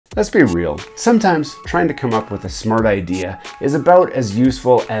Let's be real, sometimes trying to come up with a smart idea is about as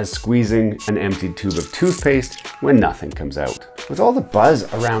useful as squeezing an empty tube of toothpaste when nothing comes out. With all the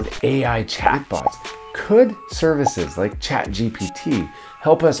buzz around AI chatbots, could services like Chat GPT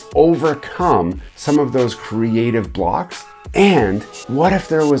help us overcome some of those creative blocks? And what if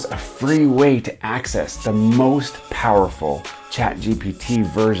there was a free way to access the most powerful Chat GPT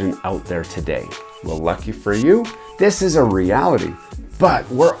version out there today? Well, lucky for you, this is a reality. But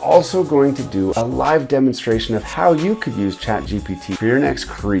we're also going to do a live demonstration of how you could use Chat GPT for your next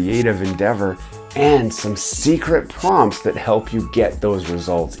creative endeavor and some secret prompts that help you get those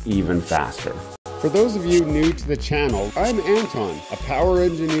results even faster. For those of you new to the channel, I'm Anton, a power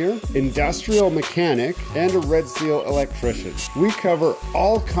engineer, industrial mechanic, and a Red Seal electrician. We cover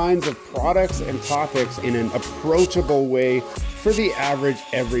all kinds of products and topics in an approachable way for the average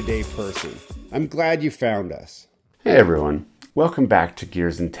everyday person. I'm glad you found us. Hey everyone. Welcome back to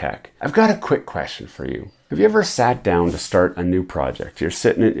Gears in Tech. I've got a quick question for you. Have you ever sat down to start a new project? You're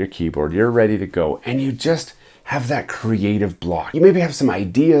sitting at your keyboard, you're ready to go, and you just have that creative block. You maybe have some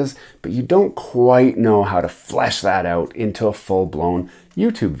ideas, but you don't quite know how to flesh that out into a full-blown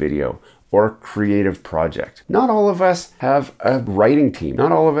YouTube video or creative project. Not all of us have a writing team.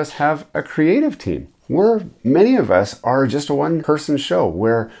 Not all of us have a creative team. Many of us are just a one-person show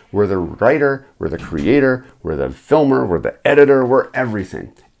where we're the writer, we're the creator, we're the filmer, we're the editor, we're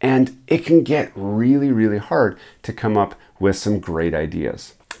everything. And it can get really, really hard to come up with some great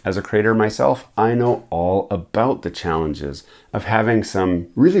ideas. As a creator myself, I know all about the challenges of having some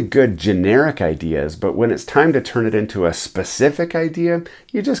really good generic ideas, but when it's time to turn it into a specific idea,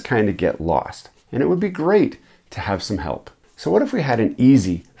 you just kind of get lost. And it would be great to have some help. So what if we had an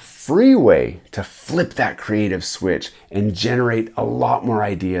easy, free way to flip that creative switch and generate a lot more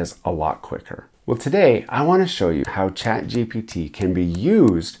ideas a lot quicker? Well, today I want to show you how ChatGPT can be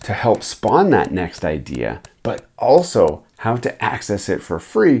used to help spawn that next idea, but also how to access it for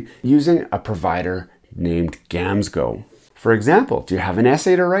free using a provider named TGamsgo. For example, do you have an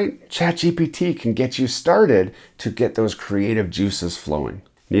essay to write? ChatGPT can get you started to get those creative juices flowing.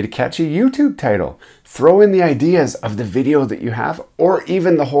 Need a catchy YouTube title? Throw in the ideas of the video that you have or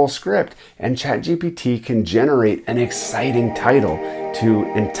even the whole script, and ChatGPT can generate an exciting title to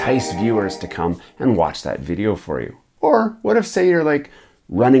entice viewers to come and watch that video for you. Or what if, say, you're like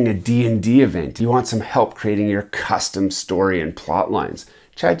running a D&D event, you want some help creating your custom story and plot lines?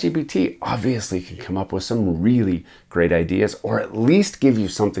 ChatGPT obviously can come up with some really great ideas, or at least give you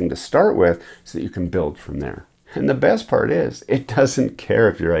something to start with so that you can build from there. And the best part is, it doesn't care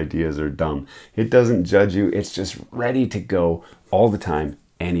if your ideas are dumb. It doesn't judge you. It's just ready to go all the time,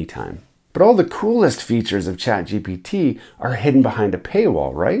 anytime. But all the coolest features of ChatGPT are hidden behind a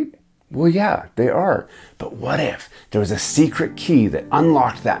paywall, right? Well, yeah, they are. But what if there was a secret key that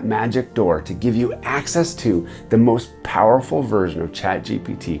unlocked that magic door to give you access to the most powerful version of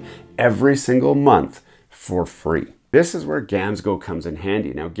ChatGPT every single month for free? This is where TGamsgo comes in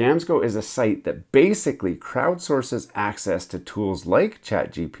handy. Now, TGamsgo is a site that basically crowdsources access to tools like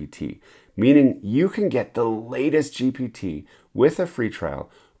ChatGPT, meaning you can get the latest GPT with a free trial,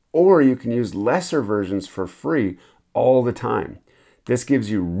 or you can use lesser versions for free all the time. This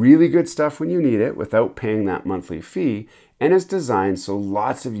gives you really good stuff when you need it without paying that monthly fee, and is designed so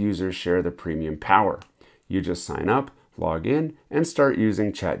lots of users share the premium power. You just sign up, log in, and start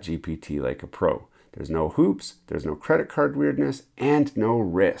using ChatGPT like a pro. There's no hoops, there's no credit card weirdness, and no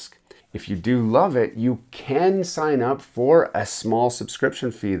risk. If you do love it, you can sign up for a small subscription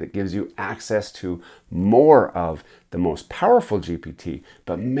fee that gives you access to more of the most powerful GPT,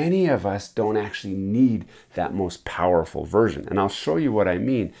 but many of us don't actually need that most powerful version. And I'll show you what I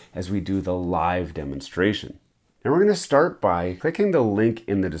mean as we do the live demonstration. Now we're going to start by clicking the link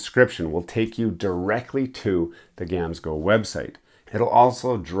in the description. We'll take you directly to the TGamsgo website. It'll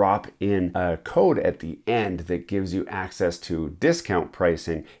also drop in a code at the end that gives you access to discount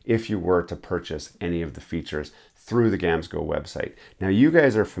pricing if you were to purchase any of the features through the TGamsgo website. Now, you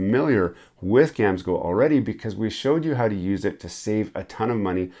guys are familiar with TGamsgo already because we showed you how to use it to save a ton of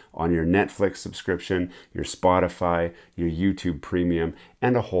money on your Netflix subscription, your Spotify, your YouTube Premium,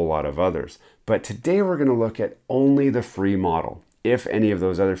 and a whole lot of others. But today we're going to look at only the free model. If any of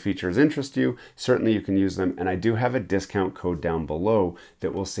those other features interest you, certainly you can use them. And I do have a discount code down below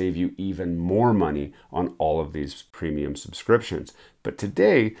that will save you even more money on all of these premium subscriptions. But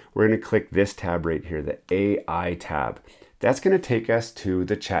today we're going to click this tab right here, the AI tab. That's going to take us to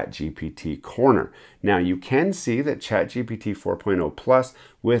the ChatGPT corner. Now you can see that ChatGPT 4.0 Plus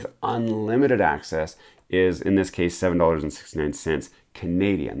with unlimited access is, in this case, $7.69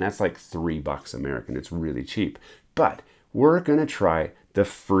 Canadian. That's like $3 American. It's really cheap. But we're going to try the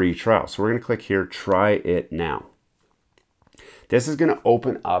free trial. So we're going to click here, try it now. This is going to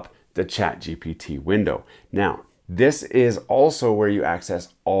open up the Chat GPT window. Now, this is also where you access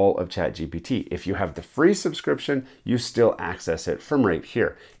all of Chat GPT. If you have the free subscription, you still access it from right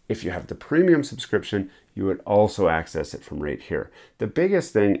here. If you have the premium subscription, you would also access it from right here. The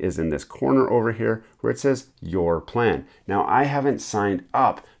biggest thing is in this corner over here where it says your plan. Now, I haven't signed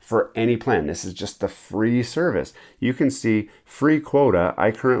up for any plan. This is just the free service. You can see free quota.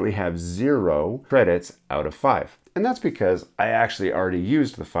 I currently have 0 credits out of 5. And that's because I actually already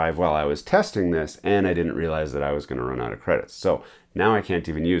used the 5 while I was testing this, and I didn't realize that I was going to run out of credits. So now I can't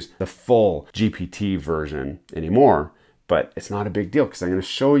even use the full GPT version anymore, but it's not a big deal because I'm going to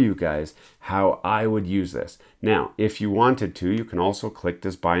show you guys how I would use this. Now, if you wanted to, you can also click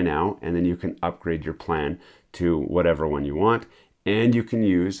this buy now, and then you can upgrade your plan to whatever one you want. And you can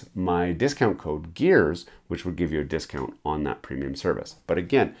use my discount code GEARS, which would give you a discount on that premium service. But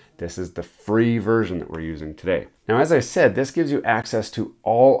again, this is the free version that we're using today. Now, as I said, this gives you access to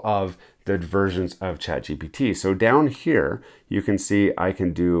all of the versions of ChatGPT. So down here, you can see I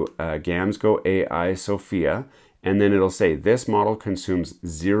can do TGamsgo AI Sophia, and then it'll say this model consumes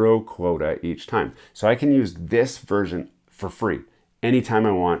 0 quota each time. So I can use this version for free anytime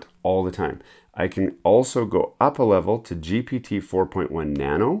I want, all the time. I can also go up a level to GPT 4.1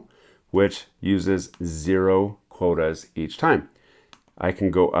 Nano, which uses 0 quotas each time. I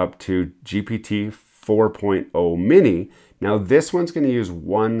can go up to GPT 4.0 Mini. Now this one's going to use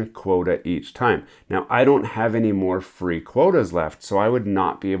 1 quota each time. Now I don't have any more free quotas left, so I would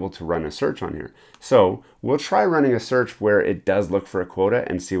not be able to run a search on here. So we'll try running a search where it does look for a quota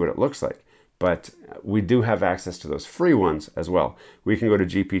and see what it looks like. But we do have access to those free ones as well. We can go to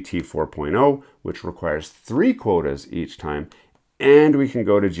GPT 4.0, which requires 3 quotas each time. And we can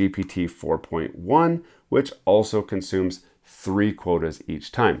go to GPT 4.1, which also consumes 3 quotas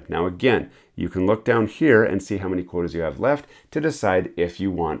each time. Now, again, you can look down here and see how many quotas you have left to decide if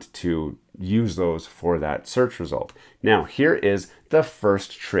you want to use those for that search result. Now, here is the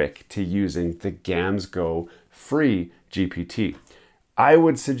first trick to using the TGamsgo free GPT. I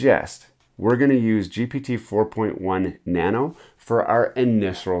would suggest we're going to use GPT 4.1 Nano for our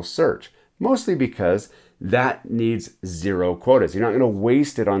initial search, mostly because that needs 0 quotas. You're not going to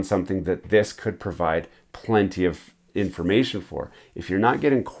waste it on something that this could provide plenty of information for. If you're not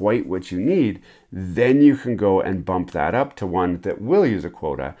getting quite what you need, then you can go and bump that up to one that will use a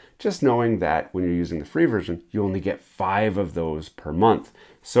quota, just knowing that when you're using the free version, you only get 5 of those per month.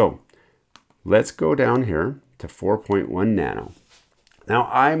 So let's go down here to 4.1 Nano. Now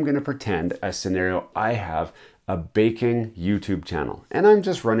I'm going to pretend a scenario I have a baking YouTube channel and I'm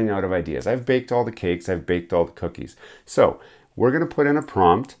just running out of ideas. I've baked all the cakes, I've baked all the cookies. So we're going to put in a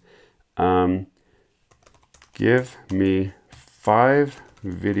prompt. Give me 5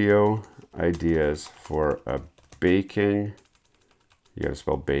 video ideas for a baking, you got to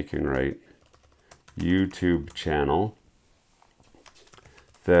spell baking right, YouTube channel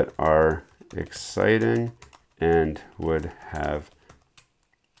that are exciting and would have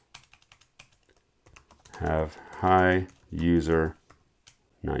high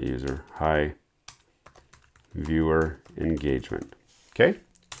high viewer engagement. Okay,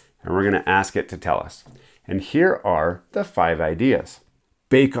 and we're going to ask it to tell us. And here are the 5 ideas.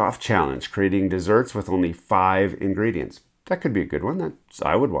 Bake-off challenge, creating desserts with only 5 ingredients. That could be a good one.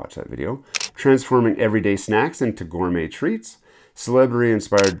 I would watch that video. Transforming everyday snacks into gourmet treats.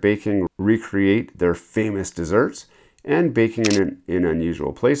 Celebrity-inspired baking, recreate their famous desserts. And baking in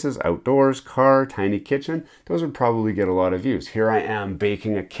unusual places, outdoors, car, tiny kitchen. Those would probably get a lot of views. Here I am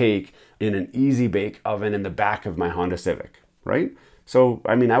baking a cake in an easy bake oven in the back of my Honda Civic, right? So,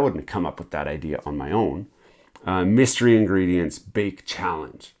 I mean, I wouldn't come up with that idea on my own. Mystery ingredients, bake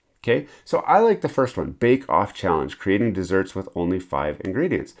challenge. Okay, so I like the first one, bake off challenge, creating desserts with only 5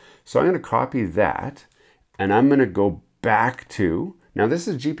 ingredients. So I'm going to copy that and I'm going to go back to, now this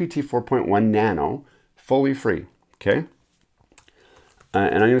is GPT 4.1 Nano, fully free. Okay,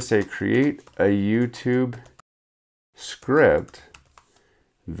 and I'm going to say create a YouTube script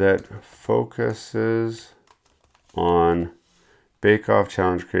that focuses on bake-off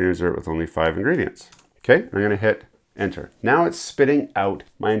challenge, creating dessert with only 5 ingredients. Okay, I'm going to hit enter. Now it's spitting out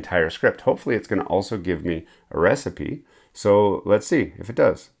my entire script. Hopefully it's going to also give me a recipe. So let's see if it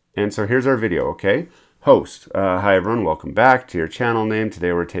does. And so here's our video, okay? Host, hi everyone, welcome back to your channel name.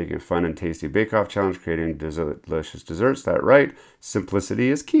 Today we're taking a fun and tasty bake-off challenge, creating delicious desserts. That's right, simplicity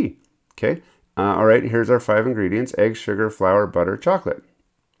is key, okay? All right, here's our 5 ingredients, egg, sugar, flour, butter, chocolate.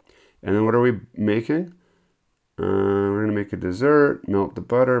 And then what are we making? We're gonna make a dessert, melt the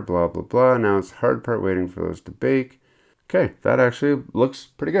butter, blah, blah, blah. Now it's the hard part, waiting for those to bake. Okay, that actually looks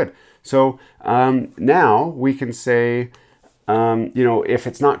pretty good. So now we can say, if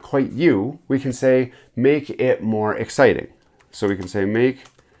it's not quite you, we can say, make it more exciting. So we can say, make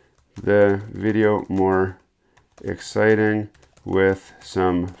the video more exciting with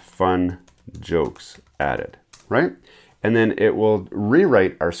some fun jokes added, right? And then it will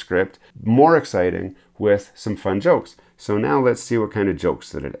rewrite our script more exciting with some fun jokes. So now let's see what kind of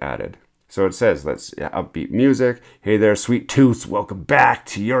jokes that it added. So it says, let's upbeat music. Hey there, sweet tooths. Welcome back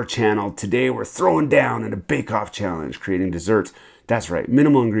to your channel. Today we're throwing down in a bake-off challenge, creating desserts. That's right,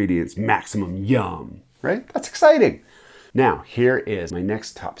 minimal ingredients, maximum yum, right? That's exciting. Now, here is my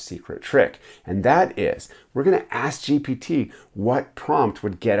next top secret trick, and that is we're going to ask GPT what prompt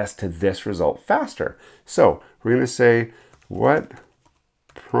would get us to this result faster. So we're going to say, what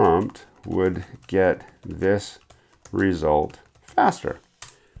prompt would get this result faster?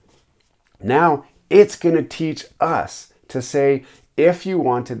 Now it's going to teach us to say, if you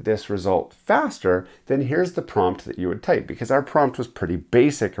wanted this result faster, then here's the prompt that you would type, because our prompt was pretty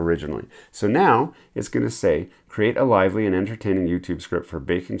basic originally. So now it's going to say, create a lively and entertaining YouTube script for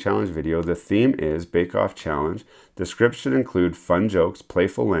baking challenge video. The theme is Bake Off Challenge. The script should include fun jokes,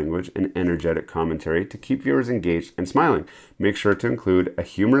 playful language, and energetic commentary to keep viewers engaged and smiling. Make sure to include a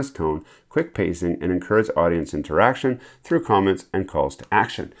humorous tone, quick pacing, and encourage audience interaction through comments and calls to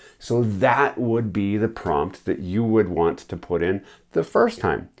action. So that would be the prompt that you would want to put in the first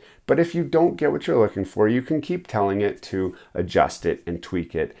time. But if you don't get what you're looking for, you can keep telling it to adjust it and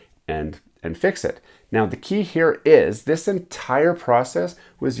tweak it and fix it. Now, the key here is this entire process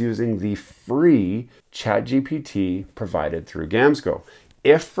was using the free Chat GPT provided through TGamsgo.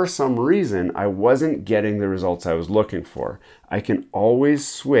 If for some reason I wasn't getting the results I was looking for, I can always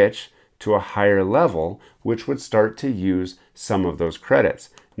switch to a higher level, which would start to use some of those credits.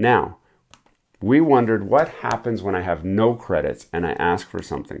 Now, we wondered what happens when I have no credits and I ask for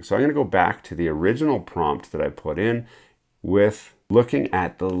something. So I'm going to go back to the original prompt that I put in with looking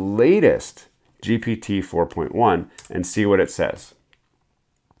at the latest GPT 4.1 and see what it says.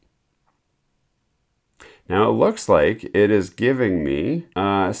 Now it looks like it is giving me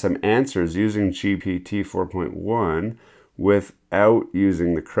some answers using GPT 4.1 without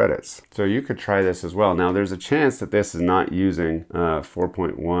using the credits. So you could try this as well. Now there's a chance that this is not using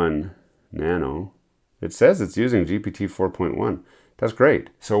 4.1 Nano. It says it's using GPT 4.1. That's great.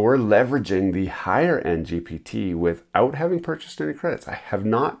 So we're leveraging the higher end GPT without having purchased any credits. I have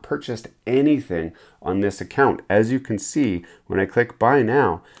not purchased anything on this account. As you can see, when I click buy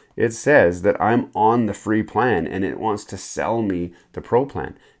now, it says that I'm on the free plan and it wants to sell me the pro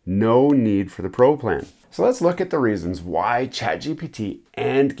plan. No need for the pro plan. So let's look at the reasons why ChatGPT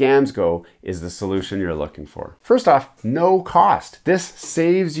and TGamsgo is the solution you're looking for. First off, no cost. This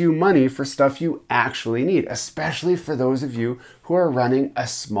saves you money for stuff you actually need, especially for those of you who are running a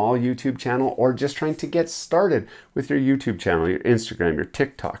small YouTube channel or just trying to get started with your YouTube channel, your Instagram, your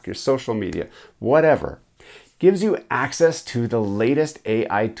TikTok, your social media, whatever. Gives you access to the latest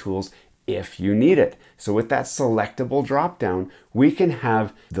AI tools if you need it. So with that selectable dropdown, we can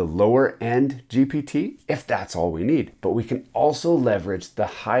have the lower end GPT if that's all we need, but we can also leverage the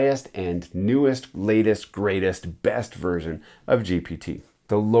highest end, newest, latest, greatest, best version of GPT.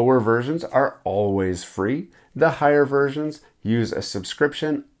 The lower versions are always free. The higher versions use a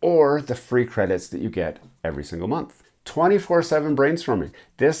subscription or the free credits that you get every single month. 24/7 brainstorming.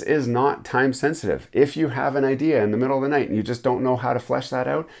 This is not time sensitive. If you have an idea in the middle of the night and you just don't know how to flesh that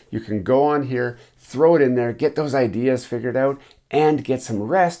out, you can go on here, throw it in there, get those ideas figured out, and get some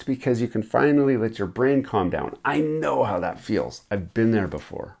rest because you can finally let your brain calm down. I know how that feels. I've been there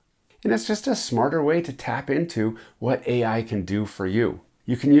before. And it's just a smarter way to tap into what AI can do for you.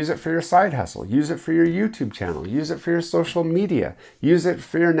 You can use it for your side hustle, use it for your YouTube channel, use it for your social media, use it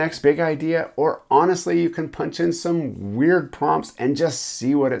for your next big idea, or honestly, you can punch in some weird prompts and just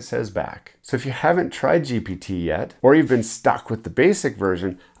see what it says back. So if you haven't tried GPT yet, or you've been stuck with the basic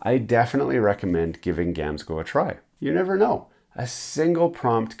version, I definitely recommend giving TGamsgo a try. You never know. A single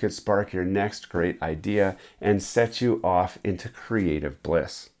prompt could spark your next great idea and set you off into creative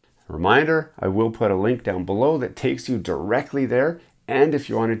bliss. Reminder, I will put a link down below that takes you directly there. And if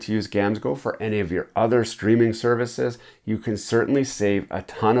you wanted to use TGamsgo for any of your other streaming services, you can certainly save a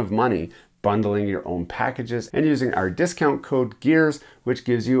ton of money bundling your own packages and using our discount code GEARS, which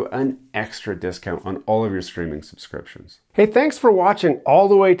gives you an extra discount on all of your streaming subscriptions. Hey, thanks for watching all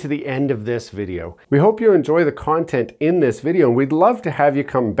the way to the end of this video. We hope you enjoy the content in this video and we'd love to have you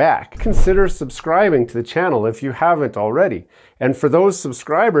come back. Consider subscribing to the channel if you haven't already. And for those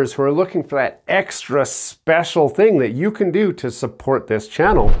subscribers who are looking for that extra special thing that you can do to support this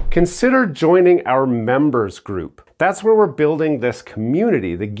channel, consider joining our members group. That's where we're building this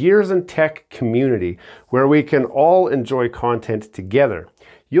community, the Gears and Tech community, where we can all enjoy content together.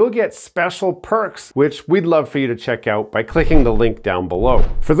 You'll get special perks, which we'd love for you to check out by clicking the link down below.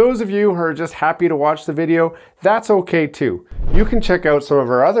 For those of you who are just happy to watch the video, that's okay too. You can check out some of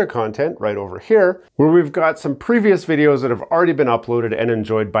our other content right over here, where we've got some previous videos that have already been uploaded and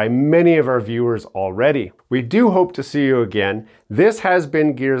enjoyed by many of our viewers already. We do hope to see you again. This has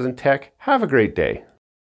been Gears and Tech. Have a great day.